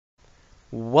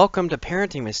Welcome to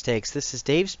Parenting Mistakes. This is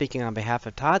Dave speaking on behalf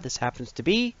of Todd. This happens to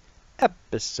be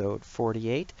episode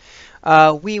 48.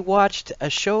 We watched a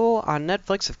show on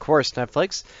Netflix, of course,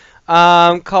 Netflix,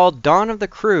 called Dawn of the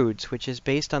Croods, which is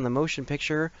based on the motion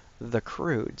picture The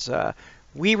Croods.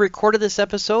 We recorded this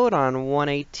episode on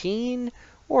 1/18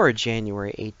 or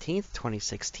January 18th,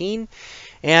 2016,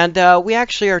 and we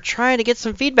actually are trying to get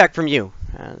some feedback from you.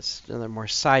 It's another more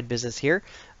side business here.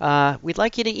 We'd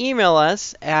like you to email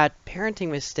us at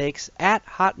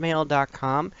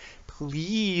parentingmistakes@hotmail.com.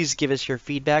 Please give us your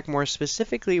feedback. More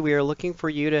specifically, we are looking for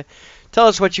you to tell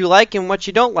us what you like and what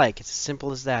you don't like. It's as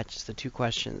simple as that, just the two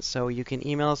questions. So you can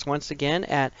email us once again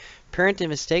at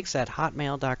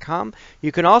parentingmistakes@hotmail.com.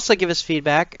 You can also give us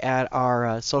feedback at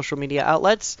our social media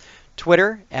outlets,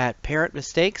 Twitter at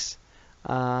parentmistakes,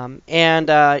 and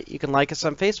you can like us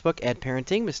on Facebook at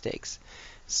Parenting Mistakes.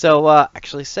 So,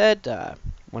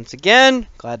 once again,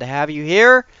 glad to have you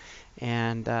here.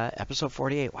 And episode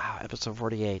 48. Wow, episode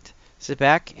 48. Sit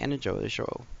back and enjoy the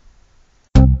show.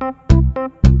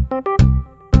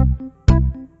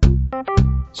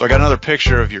 So I got another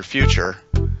picture of your future.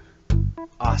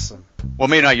 Awesome. Well,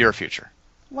 maybe not your future.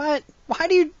 What? Why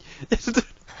do you...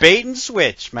 Bait and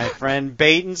switch, my friend.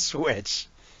 Bait and switch.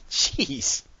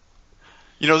 Jeez.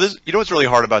 You know what's really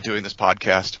hard about doing this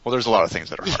podcast? Well, there's a lot of things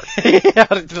that are hard.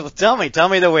 Tell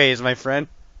me the ways, my friend.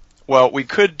 Well, we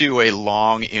could do a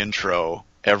long intro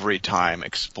every time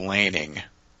explaining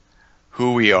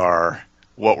who we are,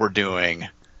 what we're doing,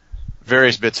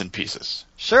 various bits and pieces.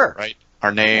 Sure. Right?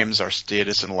 Our names, our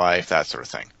status in life, that sort of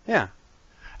thing. Yeah.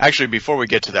 Actually, before we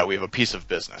get to that, we have a piece of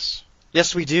business.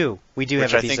 Yes, we do. We do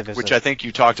have a piece of business. Which I think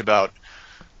you talked about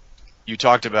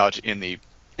in the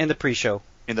pre-show.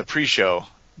 In the pre-show,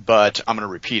 but I'm going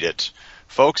to repeat it.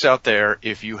 Folks out there,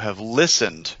 if you have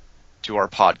listened to our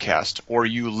podcast or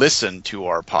you listen to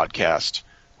our podcast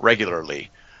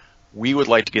regularly, we would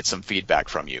like to get some feedback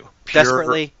from you. Pure,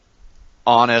 desperately.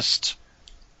 Honest,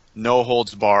 no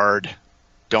holds barred,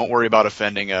 don't worry about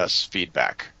offending us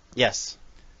feedback. Yes.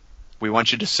 We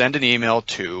want you to send an email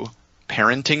to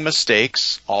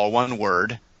parentingmistakes, all one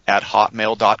word,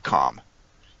 @hotmail.com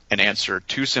and answer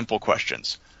two simple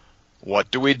questions.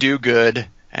 What do we do good,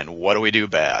 and what do we do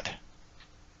bad?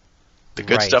 The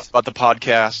good stuff about the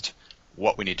podcast,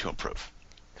 what we need to improve.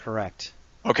 Correct.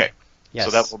 Okay. Yes.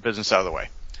 So that's business out of the way.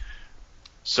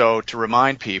 So to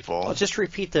remind people... I'll just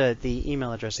repeat the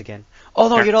email address again. Oh,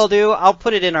 no, you know what I'll do? I'll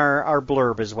put it in our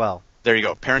blurb as well. There you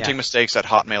go.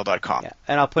 Parentingmistakes@hotmail.com. Yeah,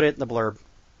 and I'll put it in the blurb.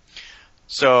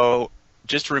 So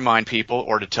just to remind people,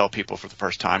 or to tell people for the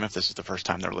first time, if this is the first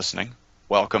time they're listening,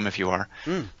 welcome if you are.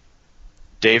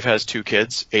 Dave has two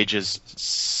kids, ages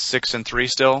 6 and 3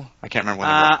 still. I can't remember when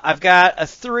they were. I've got a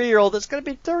 3-year-old that's going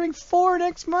to be turning 4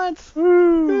 next month.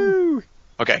 Woo!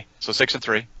 Okay, so 6 and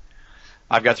 3.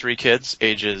 I've got 3 kids,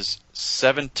 ages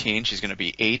 17. She's going to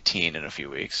be 18 in a few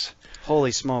weeks.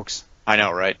 Holy smokes. I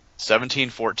know, right?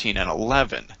 17, 14, and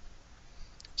 11.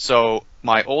 So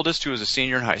my oldest, who is a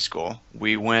senior in high school,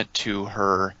 we went to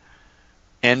her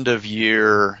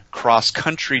end-of-year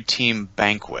cross-country team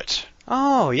banquet.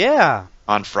 Oh, yeah.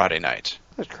 On Friday night.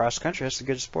 Cross country, that's a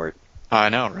good sport. I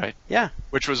know, right? Yeah.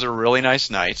 Which was a really nice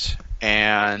night,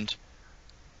 and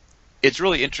it's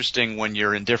really interesting when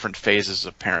you're in different phases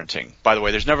of parenting. By the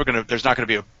way, there's not going to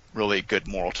be a really good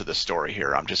moral to this story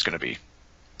here. I'm just going to be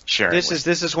sharing.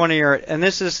 This is one of your, and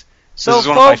this is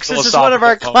one of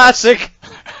our classic.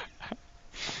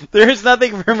 There is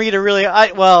nothing for me to really.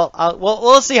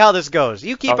 We'll see how this goes.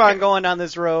 You keep on going down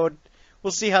this road.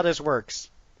 We'll see how this works.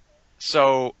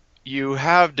 So you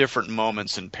have different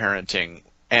moments in parenting,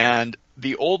 and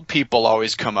the old people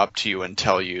always come up to you and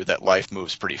tell you that life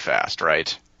moves pretty fast,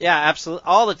 right? Yeah, absolutely.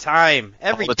 All the time.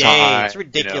 Every day. It's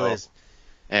ridiculous.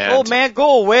 And man,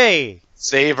 go away.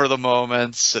 Savor the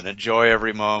moments and enjoy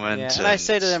every moment. Yeah, and I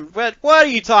say to them, what are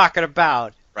you talking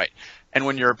about? Right. And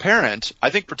when you're a parent, I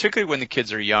think particularly when the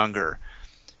kids are younger.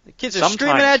 The kids are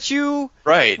screaming at you.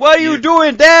 Right. What are you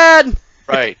doing, Dad?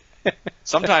 Right.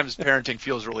 Sometimes parenting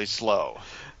feels really slow.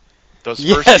 Those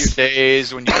first few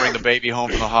days when you bring the baby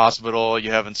home from the hospital, you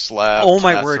haven't slept. Oh,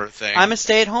 my word. Sort of thing. I'm a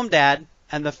stay-at-home dad,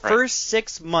 and the first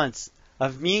 6 months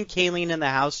of me and Kayleen in the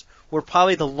house were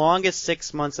probably the longest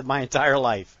 6 months of my entire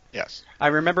life. Yes. I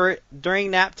remember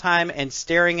during nap time and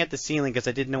staring at the ceiling because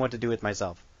I didn't know what to do with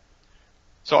myself.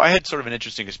 So I had sort of an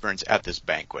interesting experience at this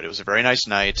banquet. It was a very nice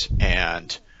night,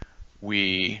 and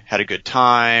we had a good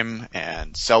time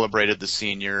and celebrated the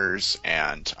seniors,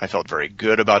 and I felt very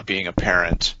good about being a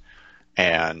parent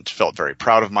and felt very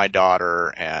proud of my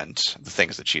daughter and the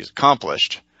things that she's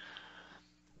accomplished.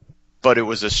 But it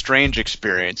was a strange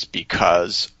experience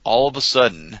because all of a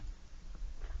sudden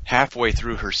halfway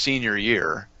through her senior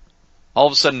year, all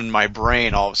of a sudden in my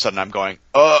brain, I'm going,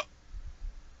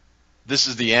 this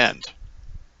is the end.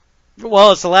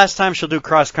 Well, it's the last time she'll do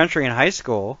cross country in high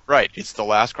school. Right. It's the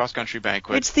last cross-country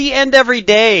banquet. It's the end every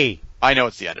day. I know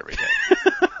it's the end every day.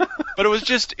 But it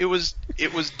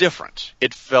was different.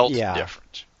 It felt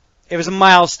different. It was a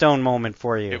milestone moment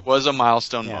for you. It was a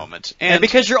milestone moment. And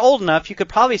because you're old enough, you could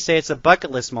probably say it's a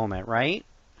bucket list moment, right?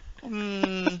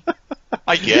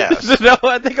 I guess. No,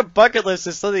 I think a bucket list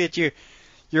is something that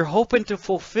you're hoping to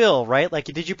fulfill, right? Like,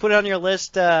 did you put on your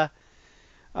list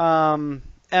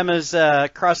Emma's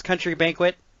cross-country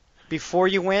banquet before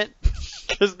you went?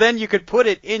 Because then you could put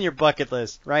it in your bucket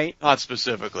list, right? Not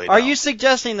specifically, Are no. you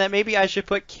suggesting that maybe I should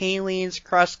put Kayleen's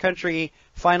cross-country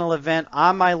final event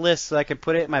on my list so I can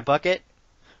put it in my bucket?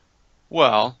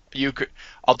 Well, you could.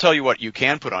 I'll tell you what you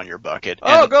can put on your bucket.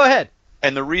 Oh, go ahead.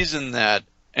 And the reason that,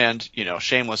 and,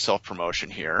 shameless self-promotion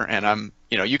here, and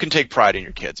you can take pride in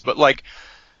your kids, but, like,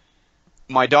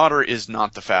 my daughter is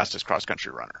not the fastest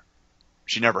cross-country runner.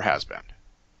 She never has been.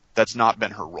 That's not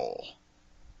been her role.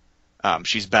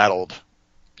 She's battled,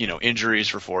 injuries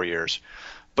for 4 years,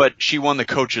 but she won the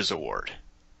coaches award,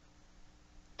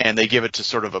 and they give it to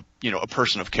sort of a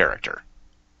person of character,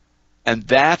 and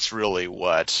that's really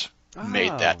what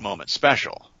made that moment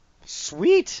special.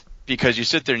 Sweet. Because you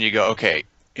sit there and you go, okay,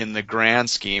 in the grand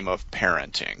scheme of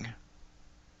parenting,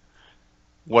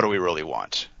 what do we really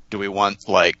want? Do we want,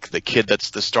 like, the kid that's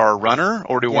the star runner,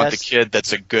 or do we want the kid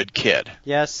that's a good kid?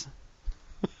 Yes.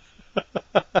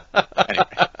 Anyway.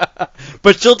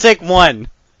 But she'll take one.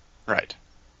 Right.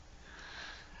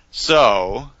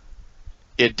 So,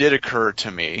 it did occur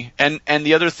to me, and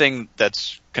the other thing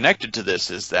that's connected to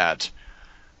this is that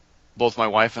both my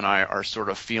wife and I are sort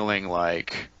of feeling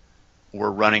like we're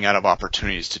running out of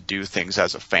opportunities to do things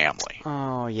as a family.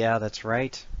 Oh, yeah, that's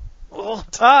right. Oh,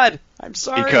 Todd, I'm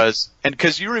sorry.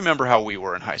 Because you remember how we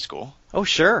were in high school. Oh,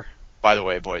 sure. By the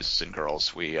way, boys and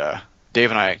girls,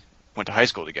 Dave and I went to high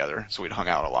school together, so we'd hung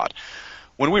out a lot.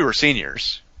 When we were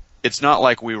seniors, it's not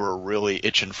like we were really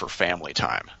itching for family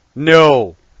time.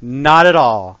 No, not at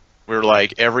all. We were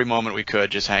like every moment we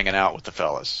could just hanging out with the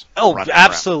fellas. Oh,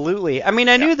 absolutely. I mean,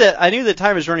 I knew that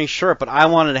time was running short, but I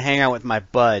wanted to hang out with my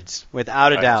buds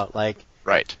without a doubt. Like,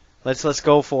 right. Let's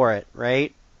go for it,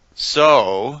 right?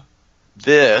 So,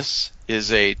 this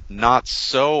is a not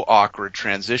so awkward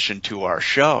transition to our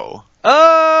show.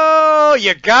 Oh,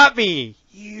 you got me.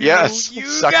 Yes, you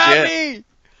sucked got in. me.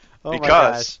 Oh my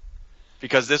gosh.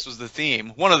 Because this was the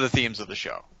theme, one of the themes of the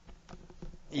show.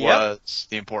 Was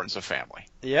the importance of family.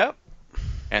 Yep.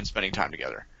 And spending time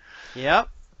together. Yep.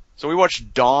 So we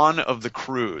watched Dawn of the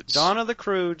Croods. Dawn of the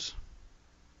Croods.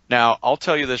 Now, I'll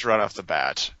tell you this right off the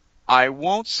bat. I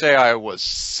won't say I was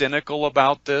cynical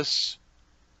about this.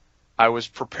 I was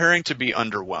preparing to be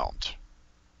underwhelmed.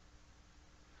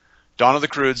 Dawn of the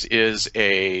Croods is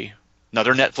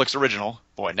another Netflix original.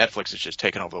 Boy, Netflix is just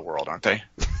taking over the world, aren't they?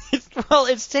 Well,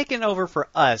 it's taken over for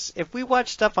us. If we watch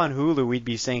stuff on Hulu, we'd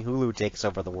be saying Hulu takes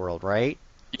over the world, right?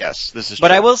 Yes, this is true.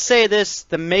 But I will say this,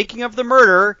 The Making of the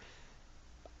Murder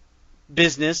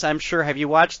business, I'm sure. Have you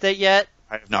watched that yet?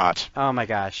 I have not. Oh my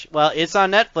gosh. Well, it's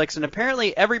on Netflix, and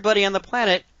apparently everybody on the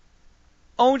planet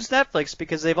owns Netflix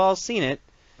because they've all seen it.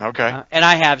 Okay. And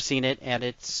I have seen it, and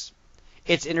it's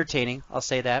entertaining, I'll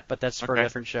say that, but that's for a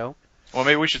different show. Well,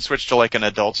 maybe we should switch to like an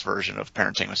adult's version of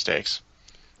parenting mistakes.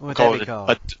 What would Call that be it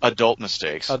called? Adult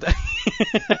mistakes. Oh,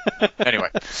 Anyway,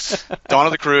 Dawn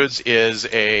of the Croods is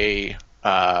a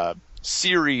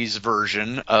series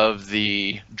version of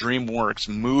the DreamWorks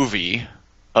movie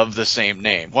of the same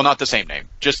name. Well, not the same name,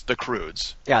 just The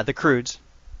Croods. Yeah, The Croods.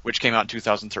 Which came out in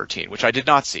 2013, which I did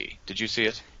not see. Did you see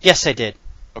it? Yes, I did.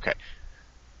 Okay.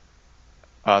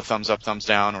 Thumbs up, thumbs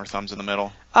down, or thumbs in the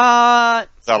middle? Uh,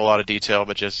 Without a lot of detail,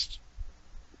 but just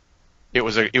it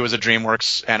was a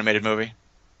DreamWorks animated movie.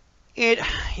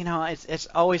 It's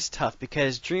always tough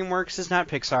because DreamWorks is not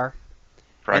Pixar.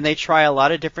 Correct. And they try a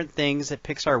lot of different things that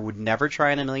Pixar would never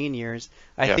try in a million years.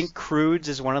 I think Croods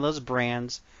is one of those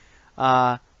brands.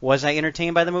 Was I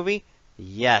entertained by the movie?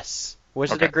 Yes.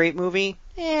 Was it a great movie?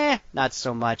 Not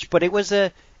so much. But it was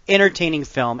a entertaining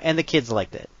film, and the kids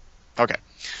liked it. Okay.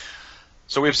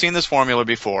 So we've seen this formula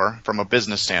before from a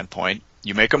business standpoint.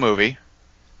 You make a movie.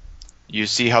 You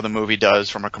see how the movie does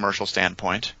from a commercial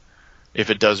standpoint. If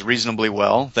it does reasonably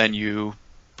well, then you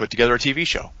put together a TV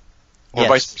show. Or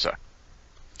vice versa.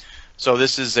 So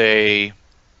this is I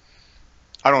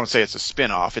don't want to say it's a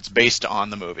spin-off. It's based on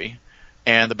the movie.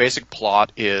 And the basic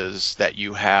plot is that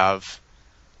you have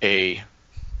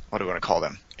what do we want to call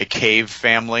them? A cave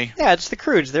family? Yeah, it's the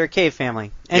Croods. They're a cave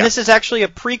family. And this is actually a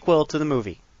prequel to the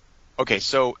movie. Okay,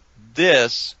 so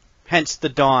this Hence the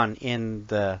dawn in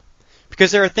the...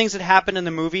 Because there are things that happen in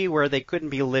the movie where they couldn't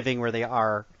be living where they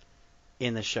are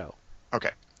in the show.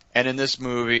 Okay. And in this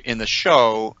movie, in the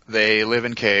show, they live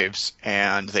in caves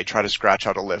and they try to scratch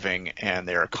out a living, and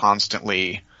they are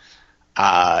constantly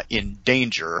in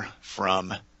danger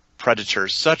from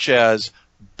predators such as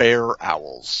bear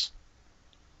owls,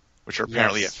 which are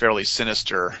apparently a fairly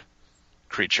sinister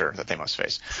creature that they must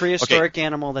face. Prehistoric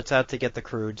animal that's out to get the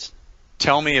Croods.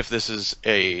 Tell me if this is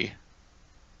a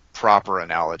proper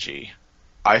analogy.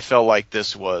 I felt like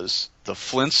this was the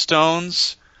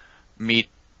Flintstones meets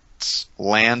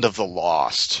Land of the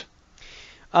Lost.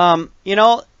 I'll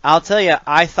tell you,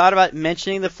 I thought about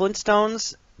mentioning the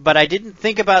Flintstones, but I didn't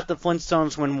think about the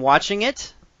Flintstones when watching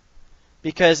it,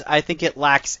 because I think it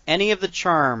lacks any of the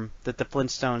charm that the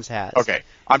Flintstones has. Okay,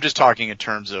 I'm just talking in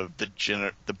terms of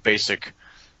the basic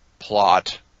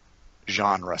plot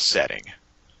genre setting.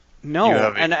 No, you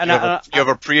have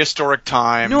a prehistoric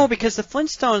time. No, because the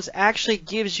Flintstones actually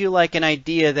gives you like an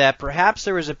idea that perhaps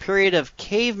there was a period of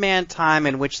caveman time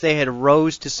in which they had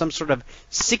rose to some sort of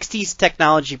 60s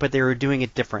technology, but they were doing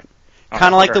it different.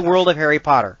 Kind of like the world of Harry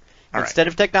Potter. Instead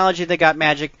of technology, they got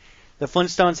magic. The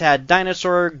Flintstones had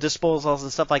dinosaur disposals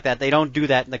and stuff like that. They don't do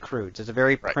that in the Croods. It's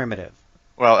very primitive.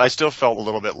 Well, I still felt a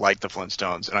little bit like the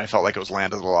Flintstones, and I felt like it was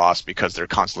Land of the Lost because they're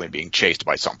constantly being chased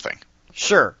by something.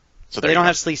 Sure. So they don't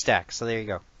have Slee Stacks, so there you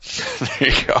go. There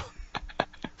you go.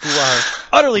 Who are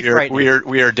utterly frightening.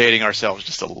 We are dating ourselves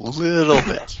just a little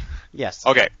bit. Yes.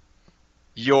 Okay.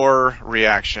 Your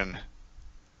reaction,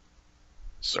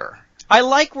 sir. I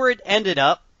like where it ended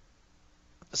up.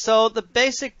 So the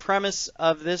basic premise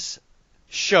of this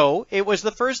show, it was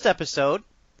the first episode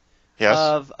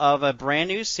of a brand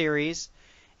new series,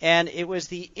 and it was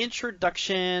the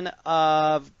introduction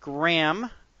of Graham,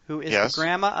 who is the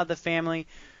grandma of the family,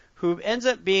 who ends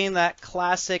up being that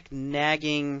classic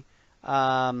nagging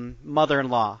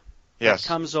mother-in-law. Yes. That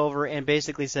comes over and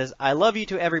basically says, I love you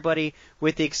to everybody,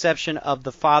 with the exception of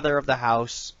the father of the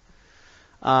house,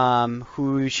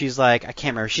 who she's like, I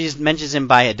can't remember. She just mentions him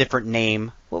by a different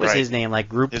name. What was his name? Like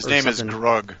Group His or name something? is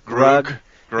Grug. Grug.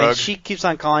 And she keeps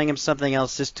on calling him something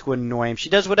else just to annoy him.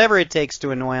 She does whatever it takes to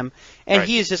annoy him. And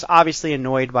he is just obviously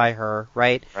annoyed by her,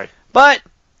 right? Right. But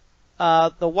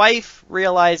the wife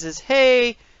realizes,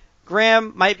 hey,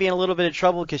 Graham might be in a little bit of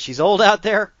trouble because she's old out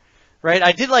there, right?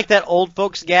 I did like that old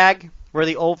folks gag where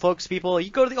the old folks people, you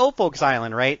go to the old folks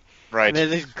island, right? Right. And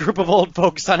there's a group of old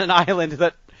folks on an island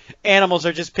that animals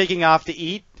are just picking off to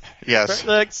eat. Yes.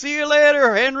 Like, see you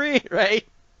later, Henry, right?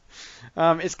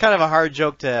 It's kind of a hard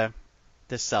joke to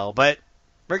sell, but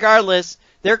regardless,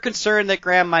 they're concerned that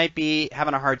Graham might be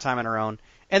having a hard time on her own.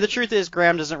 And the truth is,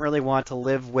 Graham doesn't really want to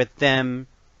live with them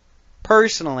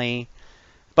personally,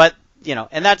 but,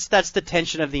 and that's the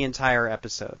tension of the entire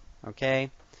episode,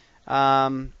 okay?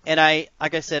 And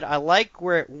like I said, I like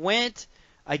where it went.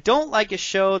 I don't like a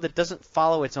show that doesn't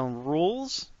follow its own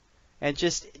rules, and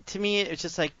just, to me, it's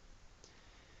just like,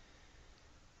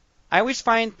 I always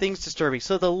find things disturbing.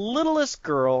 So the littlest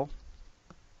girl,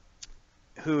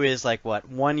 who is like,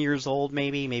 1 year old,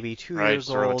 maybe 2 years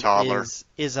old, a toddler.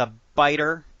 is a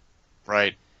biter.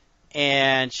 Right.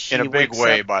 And she in a big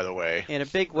way, up, by the way. In a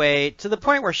big way, to the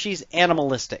point where she's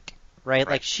animalistic, right?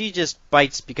 Like, she just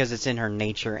bites because it's in her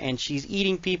nature, and she's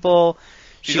eating people.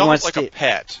 She's almost like a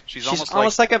pet. She's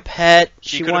almost like a pet.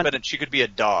 She could be a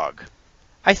dog.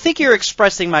 I think you're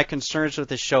expressing my concerns with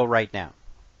the show right now.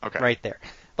 Okay. Right there.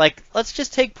 Like, let's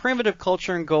just take primitive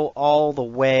culture and go all the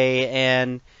way,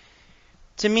 and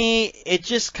to me, it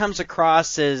just comes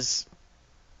across as,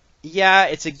 yeah,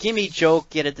 it's a gimme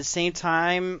joke, yet at the same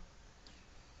time,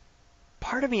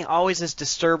 part of me always is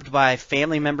disturbed by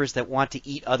family members that want to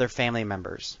eat other family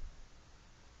members.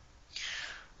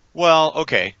 Well,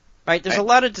 okay. Right, there's a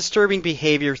lot of disturbing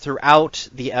behavior throughout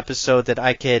the episode that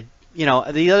I could,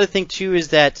 the other thing too is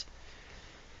that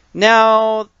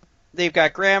now they've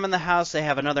got Graham in the house, they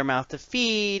have another mouth to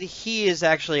feed. He is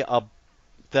actually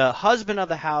the husband of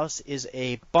the house is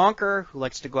a bonker who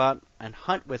likes to go out and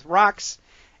hunt with rocks,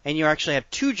 and you actually have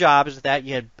two jobs with that.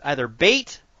 You had either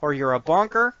bait or you're a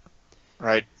bonker.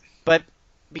 Right. But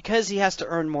because he has to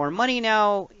earn more money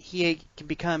now, he has to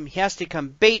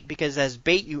become bait, because as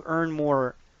bait you earn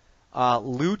more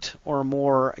loot or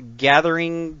more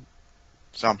gathering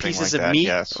pieces of meat,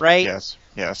 right?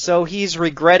 Yes. So he's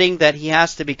regretting that he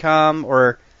has to become,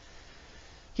 or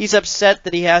he's upset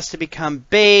that he has to become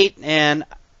bait, and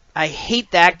I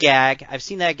hate that gag. I've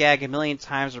seen that gag a million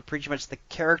times where pretty much the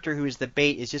character who is the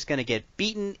bait is just going to get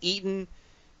beaten, eaten,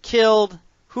 killed.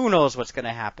 Who knows what's going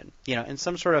to happen? In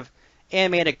some sort of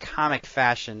animated comic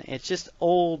fashion. It's just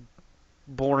old,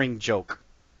 boring joke.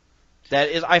 That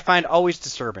is, I find always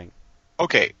disturbing.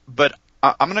 Okay, but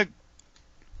I'm not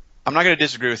gonna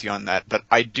disagree with you on that. But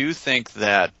I do think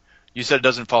that you said it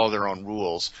doesn't follow their own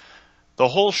rules. The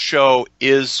whole show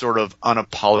is sort of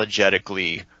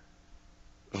unapologetically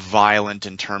violent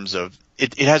in terms of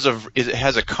it has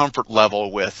a comfort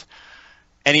level with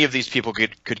any of these people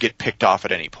could get picked off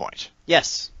at any point.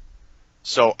 Yes.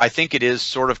 So I think it is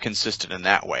sort of consistent in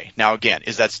that way. Now again,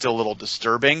 is that still a little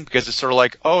disturbing? Because it's sort of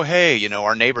like, oh hey,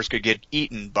 our neighbors could get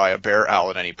eaten by a bear owl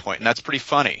at any point, and that's pretty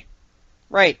funny.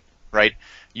 Right. Right?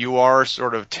 You are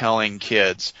sort of telling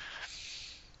kids,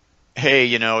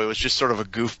 hey, it was just sort of a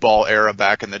goofball era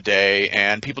back in the day,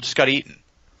 and people just got eaten.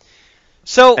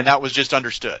 And that was just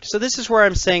understood. So this is where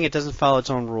I'm saying it doesn't follow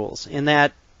its own rules, in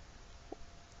that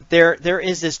there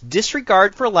is this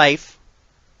disregard for life,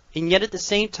 and yet at the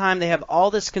same time they have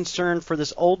all this concern for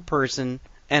this old person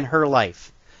and her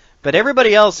life. But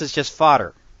everybody else is just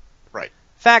fodder. Right.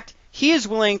 In fact, he is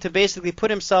willing to basically put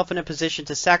himself in a position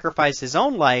to sacrifice his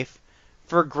own life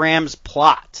for Graham's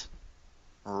plot.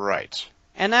 Right.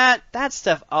 And that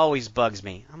stuff always bugs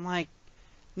me. I'm like,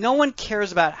 no one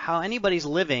cares about how anybody's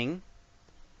living,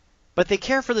 but they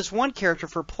care for this one character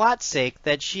for plot's sake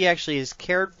that she actually is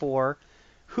cared for,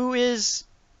 who is,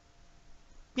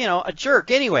 a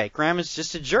jerk anyway. Graham is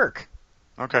just a jerk.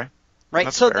 Okay. Right?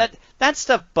 That's so fair. that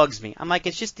stuff bugs me. I'm like,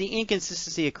 it's just the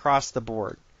inconsistency across the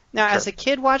board. Now, Sure. as a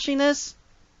kid watching this,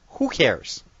 who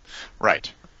cares?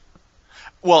 Right.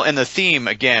 Well, and the theme,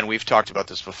 again, we've talked about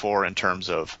this before in terms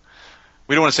of,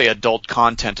 we don't want to say adult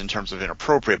content in terms of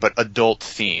inappropriate, but adult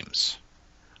themes.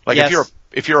 Like Yes.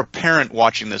 if you're a parent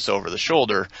watching this over the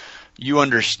shoulder, you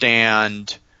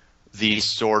understand the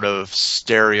sort of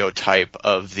stereotype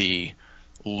of the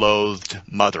loathed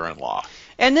mother-in-law.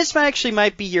 And this actually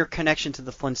might be your connection to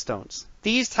the Flintstones.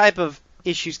 These type of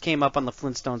issues came up on the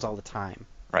Flintstones all the time.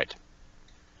 Right.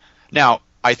 Now,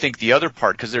 I think the other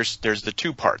part, because there's the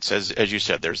two parts, as you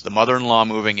said, there's the mother-in-law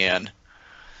moving in,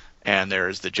 and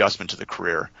there's the adjustment to the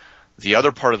career. The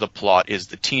other part of the plot is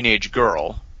the teenage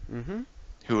girl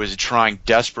who is trying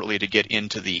desperately to get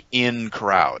into the in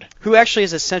crowd. Who actually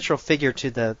is a central figure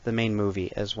to the main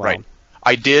movie as well. Right.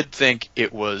 I did think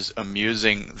it was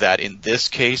amusing that in this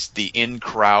case, the in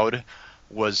crowd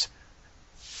was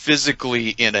physically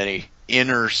in a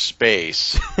inner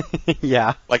space.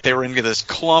 Yeah. Like they were in this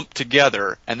clump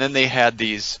together, and then they had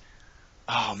these,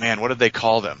 oh man, what did they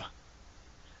call them?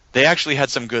 They actually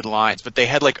had some good lines, but they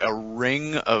had like a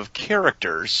ring of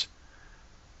characters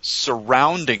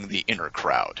surrounding the inner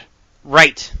crowd.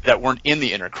 Right. That weren't in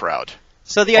the inner crowd.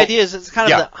 So the idea is it's kind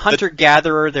of yeah, the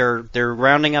hunter-gatherer. They're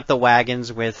rounding up the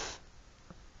wagons with...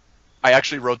 I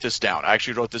actually wrote this down.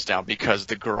 Because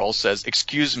the girl says,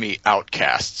 "Excuse me,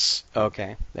 outcasts."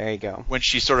 Okay, there you go. When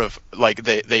she sort of like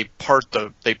they part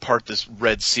this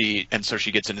Red Sea, and so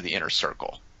she gets into the inner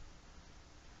circle.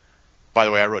 By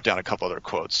the way, I wrote down a couple other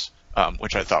quotes,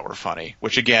 which I thought were funny.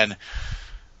 Which again,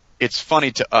 it's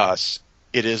funny to us.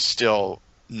 It is still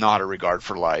not a regard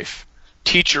for life.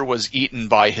 Teacher was eaten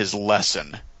by his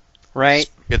lesson. Right.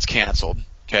 It's canceled.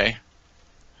 Okay.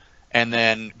 And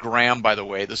then Graham, by the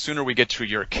way, the sooner we get to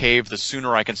your cave, the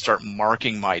sooner I can start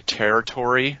marking my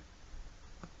territory.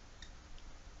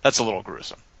 That's a little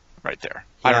gruesome right there.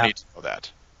 Yeah. I don't need to know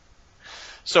that.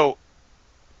 So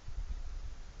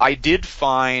I did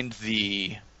find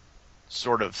the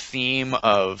sort of theme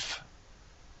of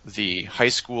the high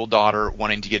school daughter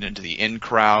wanting to get into the in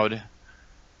crowd,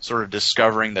 sort of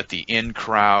discovering that the in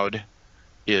crowd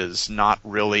is not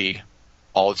really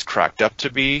all it's cracked up to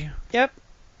be. Yep.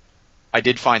 I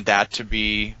did find that to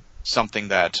be something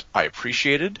that I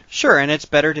appreciated. Sure, and it's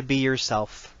better to be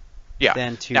yourself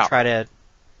than to now, try to...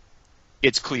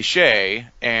 It's cliche,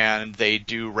 and they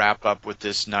do wrap up with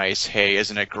this nice, hey,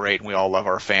 isn't it great, and we all love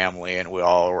our family, and we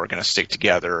all are going to stick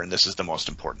together, and this is the most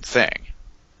important thing.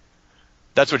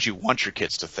 That's what you want your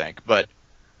kids to think, but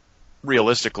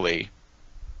realistically,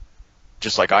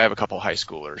 just like I have a couple high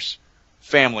schoolers,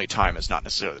 family time is not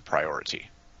necessarily the priority.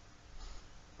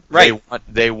 Right.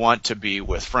 They want to be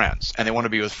with friends, and they want to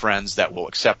be with friends that will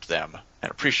accept them and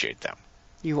appreciate them.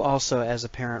 You also, as a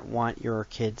parent, want your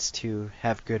kids to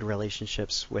have good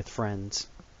relationships with friends.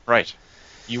 Right.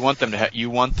 You want them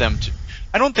to.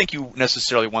 I don't think you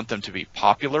necessarily want them to be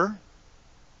popular.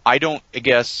 I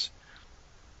guess.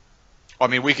 I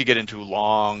mean, we could get into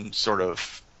long sort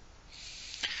of.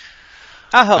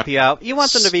 I'll help you out. You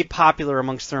want them to be popular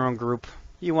amongst their own group.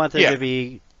 You want them to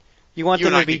be. You want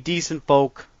them to be decent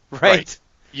folk. Right.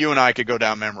 You and I could go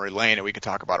down memory lane and we could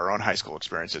talk about our own high school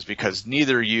experiences because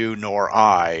neither you nor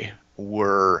I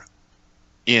were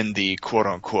in the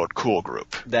quote-unquote cool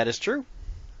group. That is true.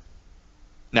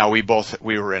 Now we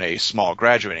were in a small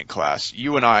graduating class.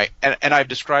 You and I, and I've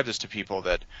described this to people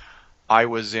that I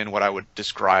was in what I would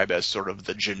describe as sort of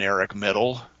the generic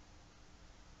middle.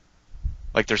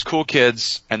 Like there's cool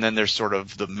kids, and then there's sort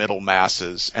of the middle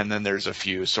masses, and then there's a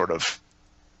few sort of,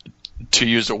 to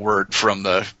use a word from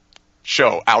the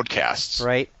show, outcasts.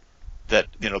 Right. That,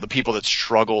 the people that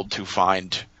struggled to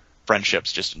find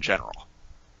friendships just in general.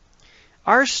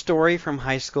 Our story from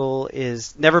high school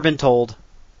is never been told.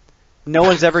 No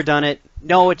one's ever done it.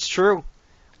 No, it's true.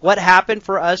 What happened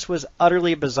for us was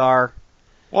utterly bizarre.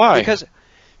 Why?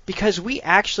 Because we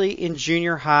actually in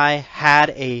junior high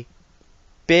had a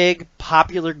big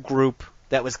popular group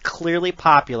that was clearly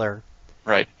popular.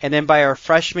 Right. And then by our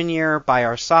freshman year, by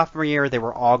our sophomore year, they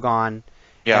were all gone.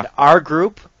 Yeah. And our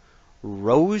group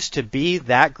rose to be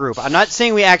that group. I'm not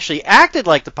saying we actually acted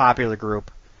like the popular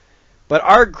group, but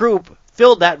our group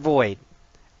filled that void.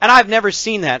 And I've never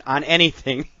seen that on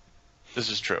anything. This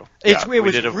is true. It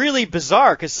was really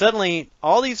bizarre because suddenly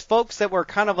all these folks that were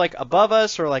kind of like above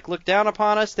us or like looked down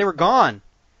upon us, they were gone.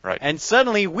 Right. And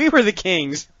suddenly we were the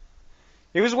kings.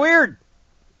 It was weird.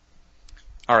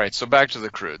 All right, so back to the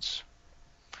Croods.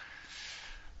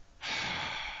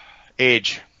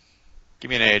 Age. Give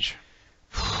me an age.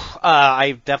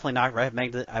 I definitely not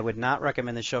recommend it. I would not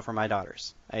recommend the show for my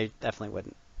daughters. I definitely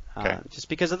wouldn't. Okay. Just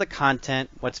because of the content,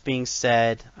 what's being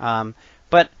said.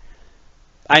 But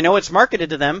I know it's marketed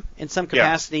to them in some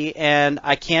capacity, and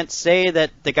I can't say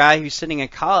that the guy who's sitting in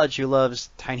college who loves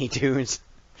Tiny Toons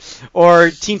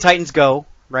or Teen Titans Go,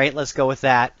 right? Let's go with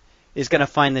that, is going to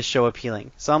find this show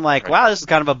appealing. So I'm like, wow, this is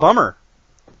kind of a bummer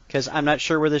because I'm not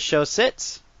sure where this show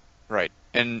sits. Right.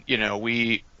 And,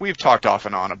 we've talked off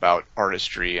and on about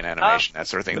artistry and animation, that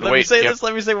sort of thing. Let me say this.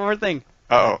 Let me say one more thing.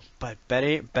 Uh-oh. But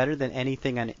better than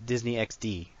anything on Disney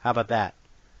XD. How about that?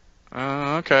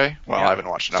 Okay. Well, I haven't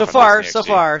watched enough. So far,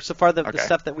 the Okay.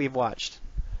 stuff that we've watched.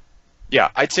 Yeah,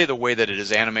 I'd say the way that it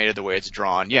is animated, the way it's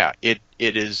drawn, it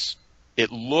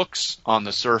looks on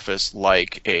the surface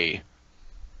like a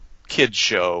kids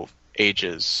show,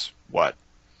 ages,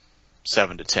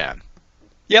 7 to 10.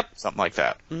 Yep. Something like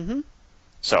that. Mm-hmm.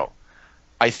 So,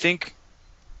 I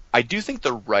do think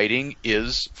the writing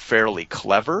is fairly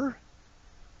clever,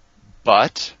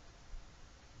 but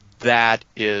that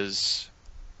is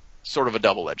sort of a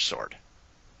double-edged sword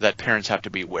that parents have to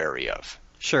be wary of.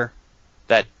 Sure.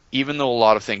 That even though a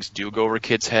lot of things do go over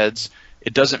kids' heads,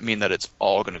 it doesn't mean that it's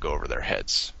all going to go over their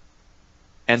heads.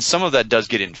 And some of that does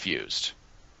get infused.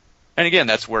 And again,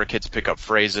 that's where kids pick up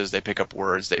phrases, they pick up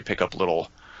words, they pick up little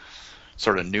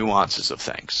sort of nuances of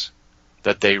things.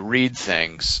 That they read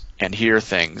things and hear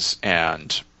things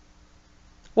and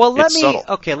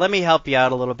let me help you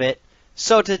out a little bit.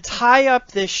 So to tie up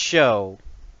this show,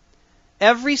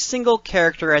 every single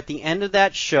character at the end of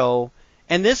that show,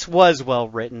 and this was well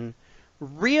written,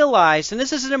 realized, and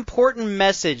this is an important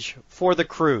message for the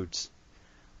Croods,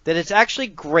 that it's actually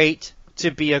great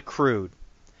to be a Crood.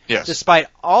 Yes. Despite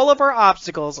all of our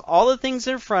obstacles, all the things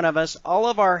in front of us, all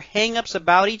of our hang-ups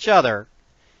about each other,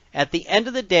 at the end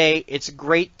of the day, it's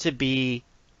great to be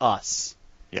us.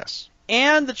 Yes.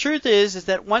 And the truth is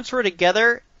that once we're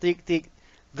together, the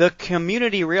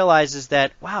community realizes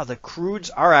that, wow, the Croods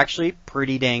are actually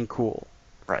pretty dang cool.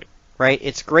 Right. Right?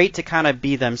 It's great to kind of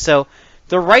be them. So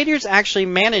the writers actually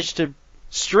managed to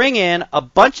string in a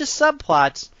bunch of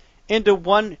subplots into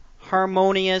one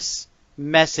harmonious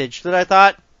message that I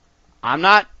thought,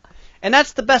 and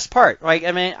that's the best part, right?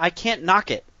 I mean, I can't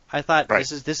knock it. I thought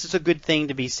this is a good thing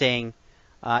to be saying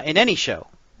in any show.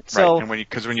 So, right, and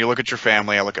because when you look at your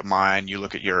family, I look at mine, you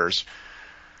look at yours.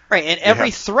 Right, and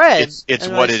every thread, it's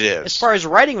what it is. As far as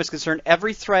writing was concerned,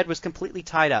 every thread was completely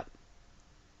tied up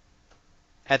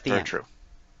at the end. Very true.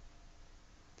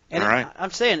 And all right.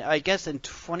 I'm saying, I guess in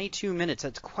 22 minutes,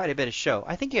 that's quite a bit of show.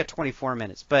 I think you have 24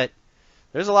 minutes, but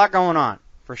there's a lot going on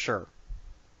for sure.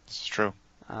 This is true.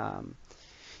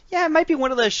 Yeah, it might be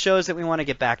one of those shows that we want to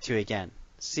get back to again.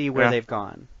 See where they've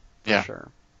gone. For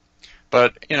sure.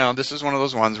 But, this is one of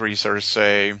those ones where you sort of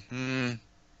say,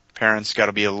 parents got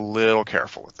to be a little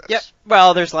careful with this. Yep.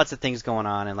 Well, there's lots of things going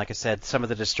on, and like I said, some of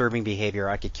the disturbing behavior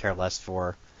I could care less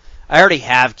for. I already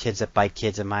have kids that bite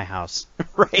kids in my house,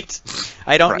 right?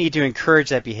 I don't need to encourage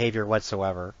that behavior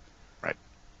whatsoever. Right.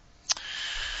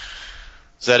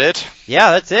 Is that it? Yeah,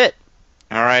 that's it.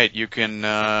 All right. You can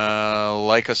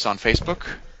like us on Facebook.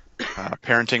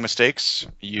 Parenting Mistakes.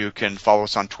 You can follow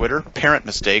us on Twitter, Parent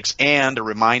Mistakes, and a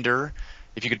reminder,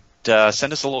 if you could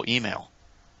send us a little email,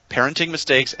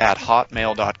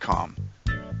 parentingmistakes@hotmail.com.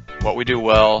 What we do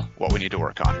well, what we need to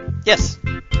work on. Yes.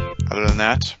 Other than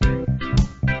that,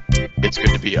 it's good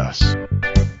to be us.